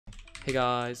Hey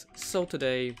guys, so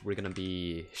today we're gonna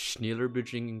be Schneller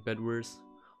bridging in Bedwars.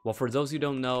 Well, for those who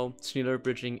don't know, Schneller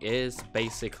bridging is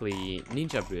basically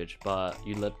Ninja Bridge, but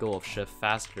you let go of shift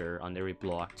faster on every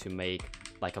block to make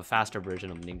like a faster version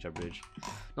of Ninja Bridge.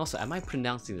 And also, am I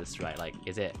pronouncing this right? Like,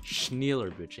 is it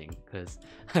Schneller bridging? Because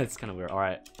it's kind of weird.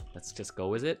 Alright, let's just go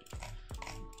with it.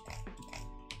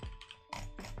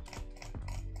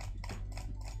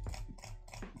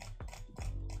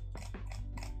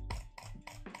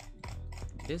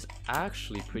 Is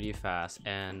actually pretty fast,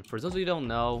 and for those of you who don't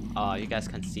know, you guys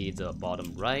can see the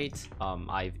bottom right.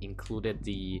 I've included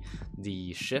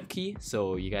the shift key,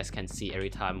 so you guys can see every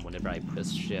time whenever I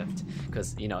press shift,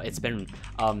 because you know it's been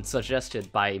suggested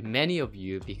by many of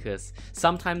you, because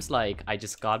sometimes like I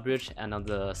just god bridge and on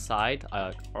the side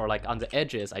or like on the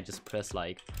edges I just press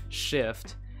like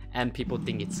shift and people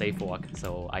think it's safe walk,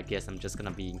 so I guess I'm just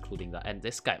gonna be including that. And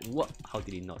this guy, what? How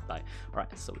did he not die?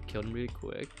 Alright, so we killed him really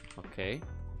quick. Okay.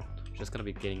 Just gonna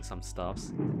be getting some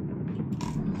stuffs.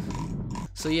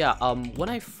 So yeah, when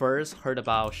I first heard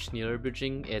about Schneller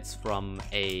bridging, it's from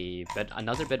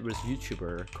another Bedwars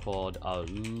YouTuber called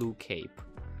Roccat.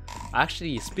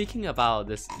 Actually, speaking about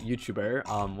this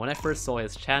YouTuber, when I first saw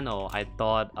his channel, I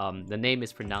thought the name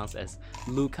is pronounced as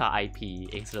Luca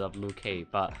IP instead of Roccat,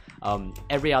 but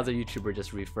every other YouTuber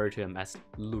just referred to him as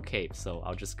Roccat, so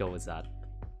I'll just go with that.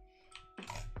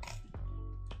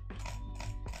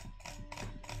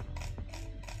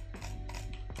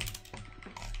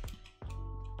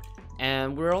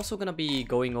 And we're also gonna be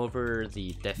going over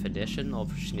the definition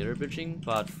of Schneller bridging,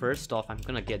 but first off, I'm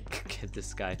gonna get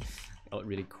this guy out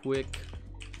really quick.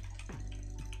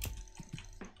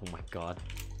 Oh my god.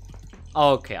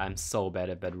 Okay, I'm so bad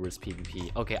at Bedwars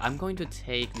PvP. Okay, I'm going to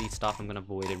take the stuff, I'm gonna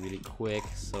avoid it really quick,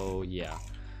 so yeah.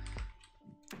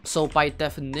 So by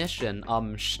definition,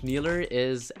 Schneller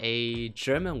is a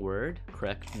German word,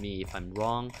 correct me if I'm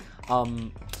wrong.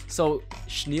 So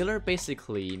Schneller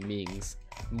basically means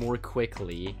more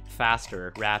quickly,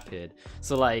 faster, rapid.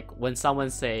 So like when someone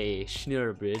say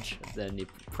Schneller bridge, then it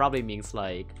probably means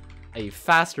like a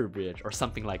faster bridge or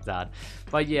something like that.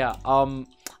 But yeah, I'm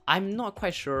not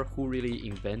quite sure who really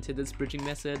invented this bridging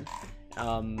method.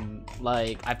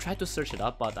 Like I've tried to search it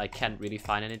up, but I can't really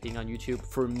find anything on YouTube.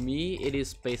 For me, it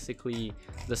is basically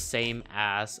the same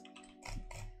as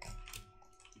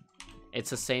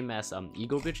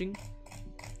ego bridging.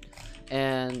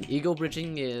 And ego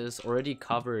bridging is already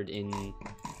covered in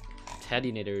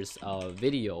Teddynator's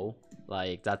video,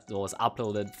 like that was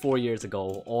uploaded 4 years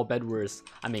ago, all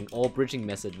bridging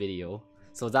method video.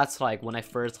 So that's like when I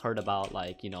first heard about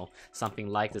like, you know, something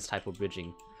like this type of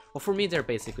bridging. Well, for me, they're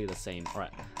basically the same.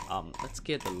 Alright, let's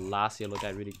get the last yellow guy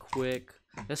really quick.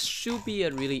 This should be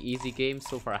a really easy game.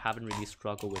 So far, I haven't really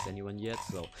struggled with anyone yet,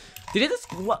 so... Did it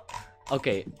just... What?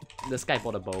 Okay, this guy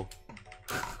bought a bow.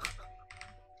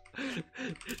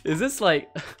 Is this like...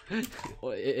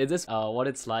 is this what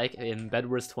it's like in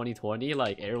Bedwars 2020?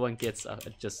 Like, everyone gets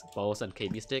just bows and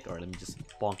KB stick? Or let me just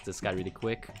bonk this guy really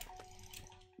quick.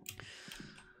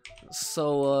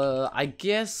 So I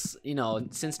guess, you know,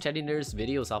 since Teddynator's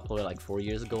video was uploaded like 4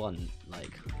 years ago on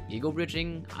like ego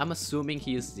bridging, I'm assuming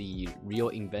he is the real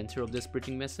inventor of this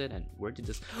bridging method. And where did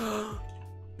this...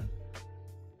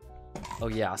 Oh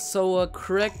yeah, so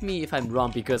correct me if I'm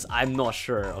wrong because I'm not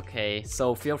sure, okay?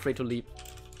 So feel free to leave.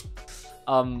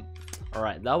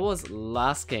 Alright, that was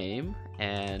last game,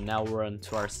 and now we're on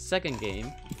to our second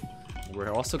game.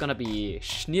 We're also gonna be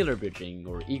Schneller bridging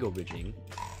or ego bridging.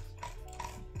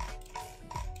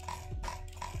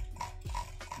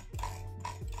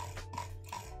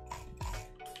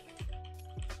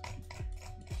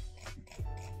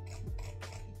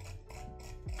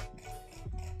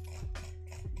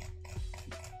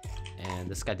 And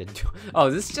this guy didn't do... Oh,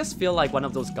 this just feel like one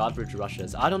of those god bridge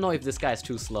rushes. I don't know if this guy is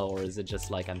too slow or is it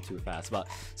just like I'm too fast, but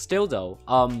still though,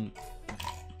 we're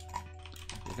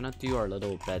gonna do our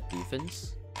little bad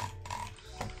defense.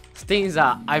 Thing is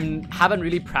that I haven't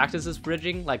really practiced this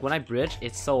bridging. Like when I bridge,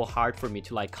 it's so hard for me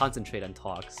to like concentrate and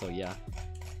talk, so yeah.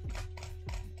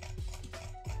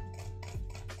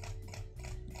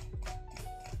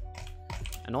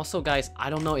 And also guys, I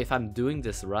don't know if I'm doing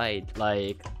this right.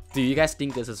 Like, do you guys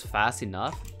think this is fast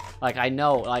enough? Like I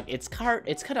know, like it's kind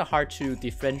of hard to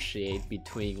differentiate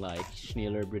between like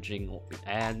Schneller bridging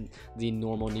and the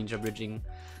normal ninja bridging.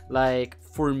 Like,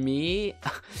 for me,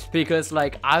 because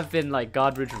like I've been like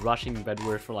Godbridge rushing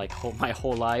Bedwars for like my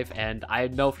whole life, and I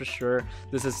know for sure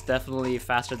this is definitely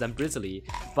faster than Brizzly.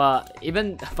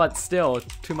 But still,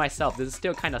 to myself, this is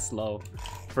still kind of slow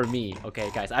for me. Okay,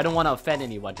 guys, I don't want to offend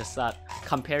anyone, just that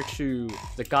compared to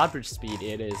the Godbridge speed,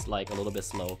 it is like a little bit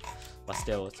slow. But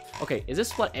still, okay, is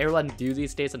this what everyone do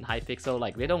these days in Hyperx?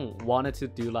 Like, they don't want it to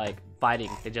do like fighting,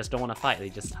 they just don't want to fight, they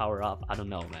just tower up. I don't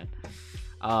know,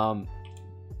 man.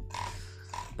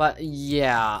 But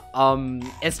yeah,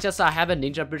 it's just I haven't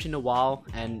ninja bridged in a while,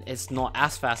 and it's not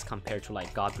as fast compared to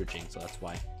like god bridging, so that's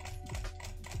why.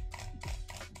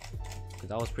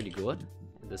 That was pretty good.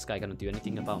 Is this guy gonna do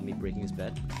anything about me breaking his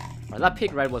bed? Right, that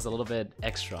pig ride was a little bit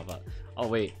extra, but oh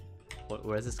wait,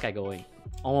 where's this guy going?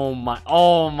 Oh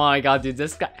my god, dude,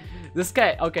 this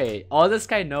guy, okay, all this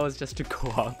guy knows just to go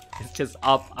up. It's just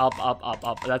up, up, up, up,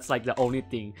 up. That's like the only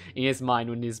thing in his mind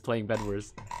when he's playing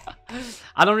Bedwars.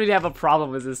 I don't really have a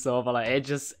problem with this though, but like it's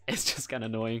just kind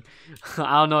of annoying.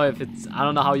 I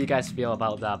don't know how you guys feel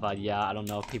about that, but yeah, I don't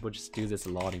know. People just do this a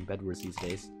lot in Bedwars these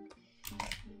days.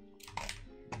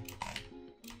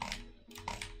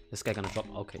 This guy gonna drop?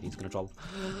 Okay, he's gonna drop.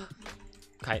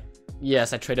 Okay.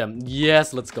 Yes, I trade him.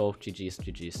 Yes, let's go. GG's,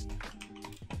 GG's.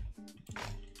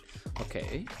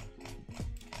 Okay.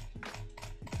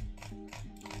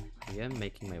 Yeah, I'm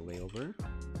making my way over.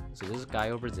 So there's a guy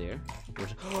over there.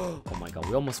 Oh my god,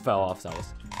 we almost fell off. That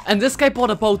was. And this guy bought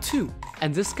a bow too.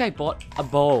 And this guy bought a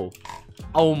bow.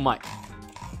 Oh my.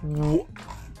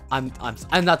 And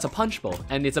that's a punch bow.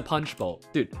 And it's a punch bow,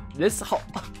 dude. This.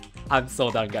 I'm so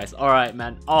done, guys. All right,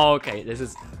 man. Okay, this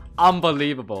is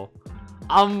unbelievable.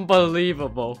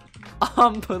 Unbelievable.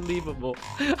 Unbelievable.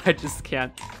 I just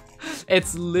can't.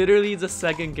 It's literally the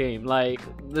second game. Like,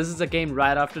 this is a game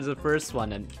right after the first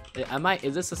one, and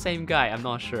is this the same guy? I'm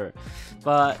not sure.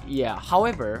 But yeah,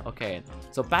 however, okay,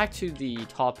 so back to the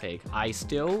topic, I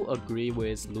still agree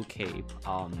with Luke Cape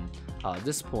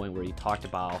this point where he talked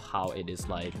about how it is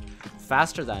like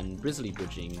faster than Brizzly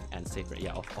bridging and safer.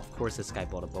 Yeah, of course this guy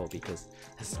bought a bow because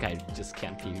this guy just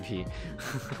can't PvP.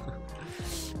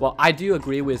 Well, I do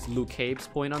agree with Luke Cape's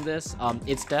point on this.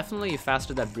 It's definitely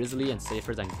faster than Brizzly and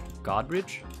safer than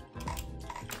Godbridge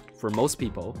for most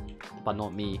people, but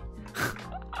not me.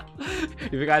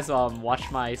 If you guys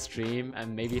watch my stream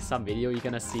and maybe some video, you're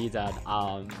gonna see that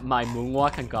my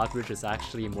moonwalk and Godbridge is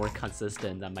actually more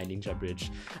consistent than my ninja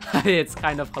bridge. it's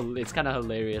kind of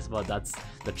hilarious, but that's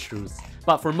the truth.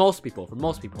 But for most people,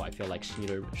 I feel like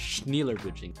Schneller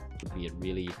bridging would be a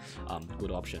really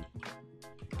good option.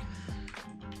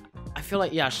 I feel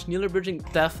like, yeah, Schneller bridging,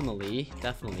 definitely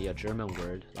a German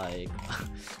word. Like,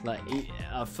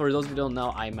 for those who don't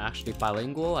know, I'm actually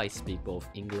bilingual. I speak both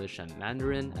English and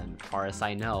Mandarin, and as far as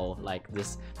I know, like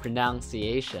this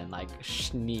pronunciation, like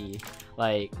Schnee,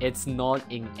 like it's not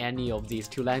in any of these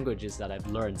two languages that I've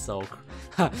learned. So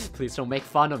please don't make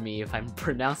fun of me if I'm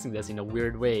pronouncing this in a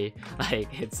weird way.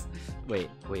 Like it's, wait,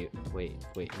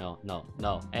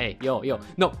 no, hey, yo,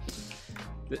 no.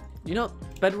 You know,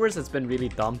 Bedwars has been really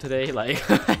dumb today. Like,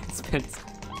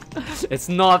 it's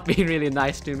not been really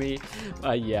nice to me.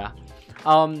 Yeah.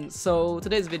 So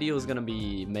today's video is gonna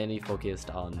be mainly focused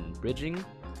on bridging.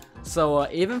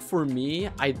 So even for me,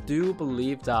 I do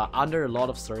believe that under a lot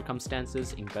of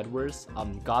circumstances in Bedwars,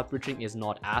 god bridging is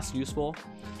not as useful.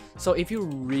 So if you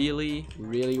really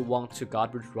want to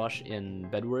god bridge rush in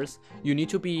Bedwars, you need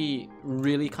to be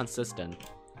really consistent.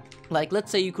 Like,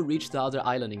 let's say you could reach the other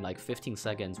island in like 15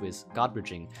 seconds with god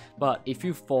bridging, but if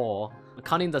you fall,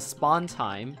 counting the spawn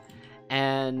time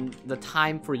and the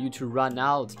time for you to run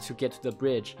out to get to the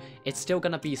bridge, it's still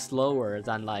gonna be slower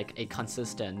than like a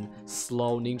consistent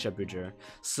slow ninja bridger.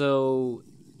 So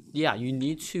yeah, you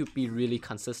need to be really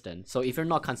consistent. So if you're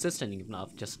not consistent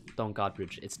enough, just don't god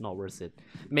bridge. It's not worth it.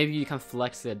 Maybe you can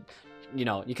flex it. You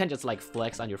know, you can just like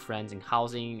flex on your friends in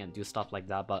housing and do stuff like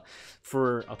that. But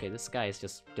for, okay, this guy is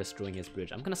just destroying his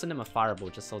bridge. I'm gonna send him a fireball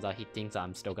just so that he thinks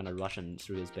I'm still gonna rush him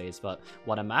through his base. But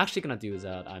what I'm actually gonna do is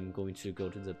that I'm going to go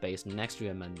to the base next to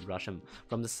him and rush him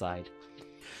from the side.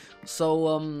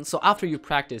 So so after you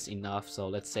practice enough, so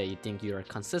let's say you think you're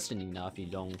consistent enough, you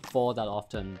don't fall that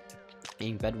often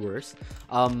in Bedwars,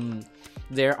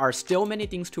 there are still many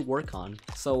things to work on.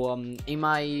 So in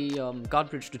my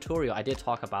Godbridge tutorial, I did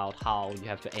talk about how you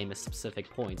have to aim at specific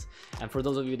points. And for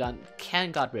those of you that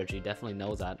can Godbridge, you definitely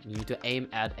know that you need to aim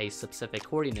at a specific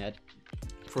coordinate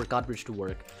for Godbridge to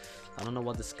work. I don't know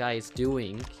what this guy is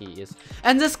doing. He is,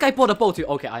 and this guy bought a bow too.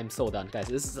 Okay, I'm so done, guys.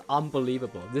 This is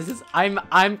unbelievable. This is I'm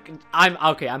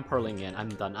okay. I'm purling in. I'm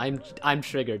done. I'm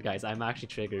triggered, guys. I'm actually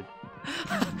triggered.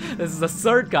 This is the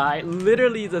third guy,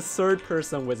 literally the third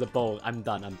person with a bow. I'm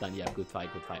done. Yeah, good fight.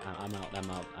 I'm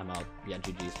out. Yeah,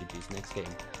 GG's. Next game.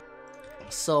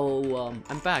 So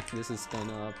I'm back. This is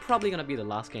probably gonna be the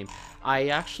last game. I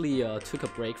actually took a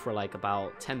break for like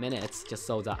about 10 minutes just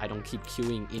so that I don't keep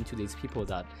queuing into these people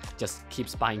that just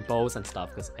keeps buying bows and stuff,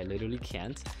 because I literally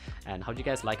can't. And how do you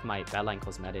guys like my Badline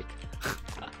cosmetic?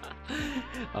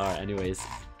 Alright, anyways.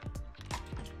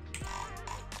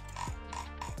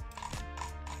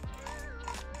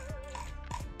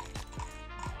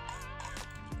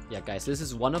 Yeah, guys, this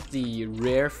is one of the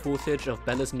rare footage of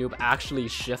Bedwars noob actually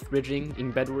shift bridging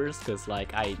in Bedwars, because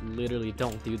like I literally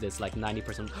don't do this like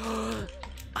 90%.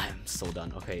 I'm so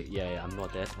done. Okay, yeah, I'm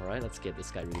not dead. Alright, let's get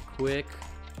this guy really quick.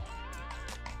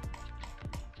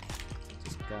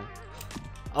 This guy.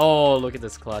 Oh, look at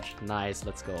this clutch. Nice,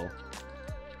 let's go.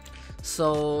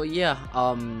 So yeah,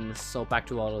 so back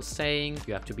to what I was saying,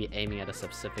 you have to be aiming at a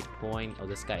specific point. Oh,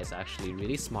 this guy is actually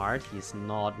really smart. He's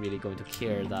not really going to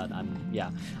care that I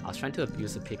was trying to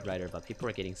abuse the pick rider, but people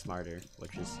are getting smarter,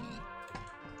 which is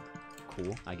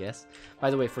cool, I guess. By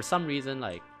the way, for some reason,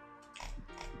 like,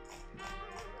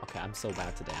 okay, I'm so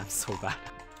bad today. I'm so bad.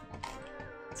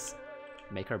 Let's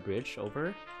make our bridge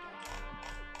over.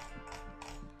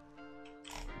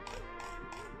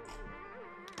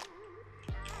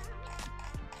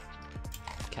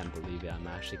 Can't believe it, I'm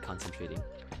actually concentrating.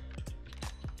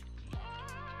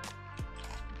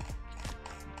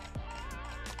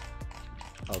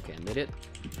 Okay, I made it.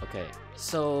 Okay,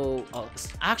 so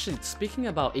actually, speaking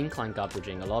about incline god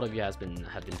bridging, a lot of you have been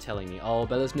telling me, oh,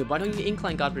 Bedwars noob, why don't you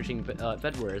incline god bridging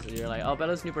Bedwars? And you're like, oh,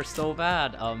 Bedwars noob are so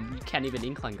bad. You can't even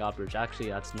incline god bridge. Actually,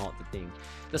 that's not the thing.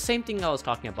 The same thing I was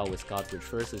talking about with god bridge.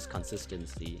 First is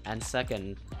consistency, and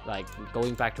second, like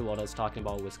going back to what I was talking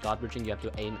about with god bridging, you have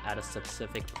to aim at a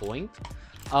specific point.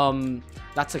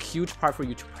 That's a huge part for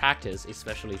you to practice,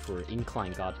 especially for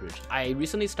incline god bridge. I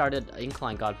recently started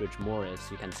incline god bridge more, as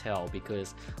you can tell,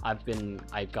 because I've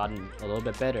gotten a little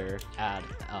bit better at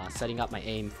setting up my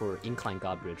aim for incline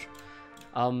god bridge.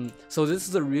 So this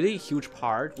is a really huge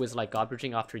part with like god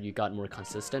bridging after you got more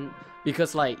consistent,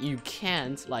 because like you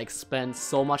can't like spend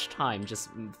so much time just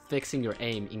fixing your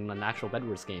aim in an actual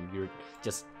Bedwars game. You're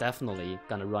just definitely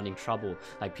gonna run in trouble.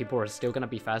 Like people are still gonna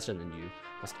be faster than you.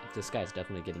 This guy is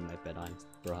definitely getting my bedtime,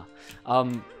 bruh.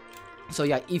 So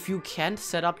yeah, if you can't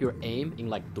set up your aim in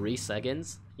like 3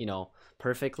 seconds, you know,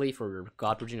 perfectly for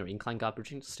god bridging or incline god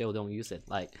bridging, still don't use it.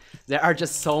 Like there are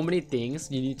just so many things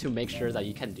you need to make sure that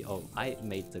you can do. Oh, I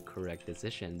made the correct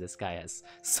decision. This guy has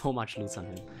so much loot on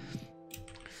him.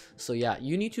 So yeah,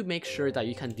 you need to make sure that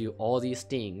you can do all these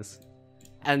things,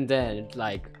 and then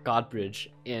like god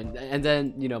bridge, and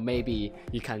then, you know, maybe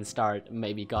you can start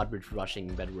maybe god bridge rushing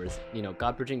Bedwars. You know,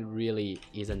 god bridging really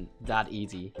isn't that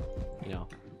easy, you know.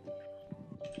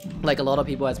 Like a lot of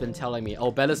people has been telling me,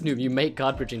 oh, Bedwars noob, you make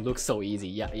god bridging look so easy.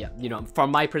 Yeah, you know,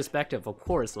 from my perspective, of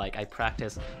course, like I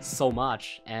practice so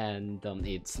much, and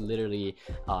it's literally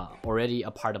already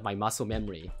a part of my muscle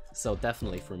memory. So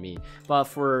definitely for me, but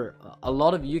for a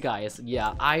lot of you guys,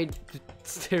 yeah, I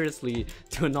seriously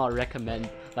do not recommend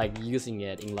like using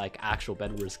it in like actual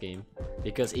Bedwars game,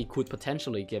 because it could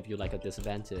potentially give you like a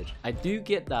disadvantage. I do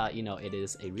get that, you know, it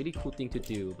is a really cool thing to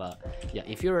do, but yeah,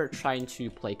 if you're trying to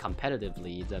play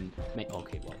competitively, then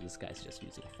okay, well, this guy's just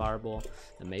using fireball,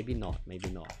 then maybe not.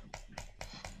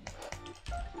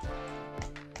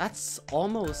 That's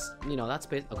almost, you know, that's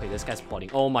okay, this guy's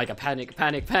potting. Oh my god, panic.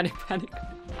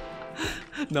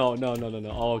 No.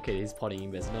 Oh, okay, he's potting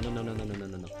in this. No.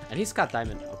 And he's got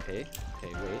diamond. Okay,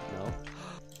 wait, no.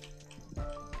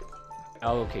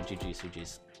 Oh, okay,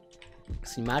 GG's.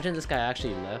 So imagine this guy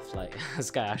actually left, like, this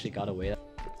guy actually got away.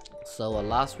 So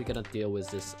last we're gonna deal with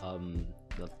this,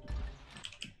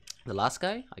 the last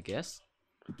guy, I guess.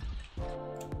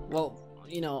 Well,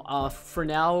 you know, for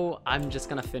now, I'm just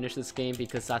gonna finish this game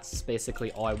because that's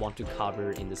basically all I want to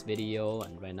cover in this video,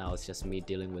 and right now it's just me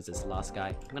dealing with this last guy.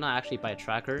 I'm gonna actually buy a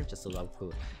tracker just so that I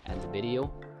could end the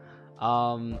video.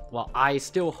 Well, I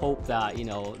still hope that, you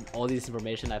know, all this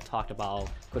information I've talked about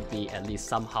could be at least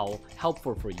somehow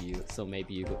helpful for you, so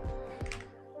maybe you could...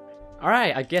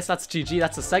 Alright, I guess that's GG.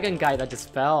 That's the second guy that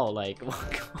just fell. Like,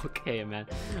 okay, man.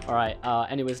 Alright,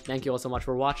 anyways, thank you all so much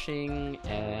for watching,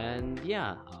 and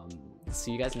yeah,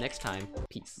 see you guys next time.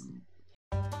 Peace.